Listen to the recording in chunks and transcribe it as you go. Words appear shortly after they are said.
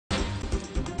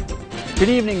Good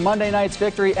evening. Monday night's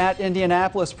victory at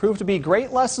Indianapolis proved to be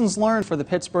great lessons learned for the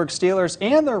Pittsburgh Steelers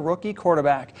and their rookie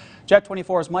quarterback. Jet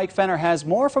 24's Mike Fenner has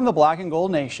more from the Black and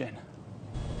Gold Nation.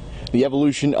 The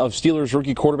evolution of Steelers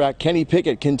rookie quarterback Kenny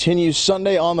Pickett continues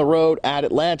Sunday on the road at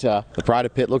Atlanta. The Pride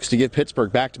of Pitt looks to give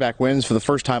Pittsburgh back-to-back wins for the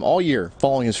first time all year,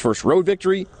 following his first road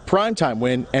victory, primetime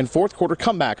win, and fourth quarter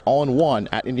comeback all in one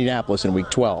at Indianapolis in Week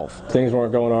 12. Things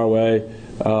weren't going our way.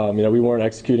 We weren't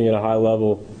executing at a high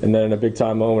level, and then in a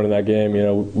big-time moment in that game,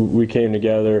 we came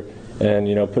together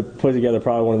and put together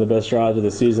probably one of the best drives of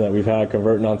the season that we've had,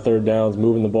 converting on third downs,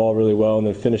 moving the ball really well, and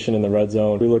then finishing in the red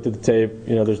zone. We looked at the tape.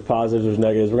 There's positives, there's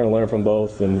negatives. We're going to learn from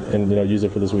both and use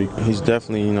it for this week. He's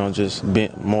definitely just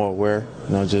being more aware.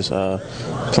 Just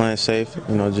playing safe.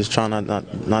 Just trying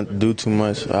not do too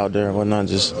much out there and whatnot.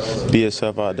 Just be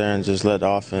yourself out there and just let the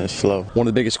offense flow. One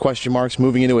of the biggest question marks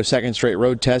moving into a second straight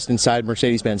road test inside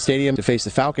Mercedes-Benz Stadium to face the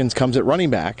Falcons comes at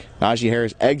running back. Najee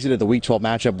Harris exited the Week 12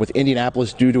 matchup with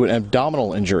Indianapolis due to an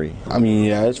abdominal injury.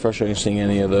 Yeah, it's frustrating seeing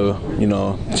any of the,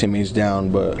 teammates down,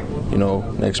 but,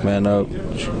 next man up,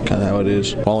 kind of how it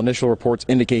is. While initial reports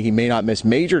indicate he may not miss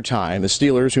major time, the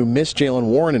Steelers, who missed Jaylen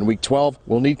Warren in Week 12,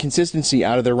 will need consistency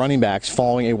out of their running backs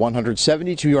following a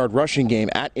 172-yard rushing game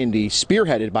at Indy,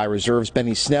 spearheaded by reserves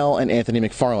Benny Snell and Anthony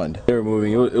McFarland. They were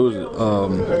moving.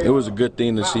 It was a good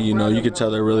thing to see. You could tell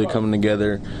they're really coming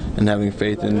together and having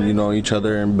faith in each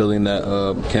other and building that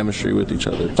chemistry with each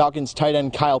other. Falcons tight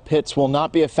end Kyle Pitts will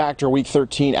not be a factor Week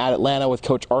 13 at Atlanta, with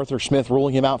Coach Arthur Smith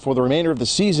ruling him out for the remainder of the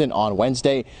season on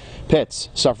Wednesday. Pitts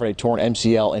suffered a torn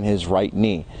MCL in his right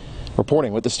knee.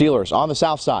 Reporting with the Steelers on the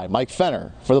South Side, Mike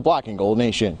Fenner for the Black and Gold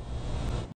Nation.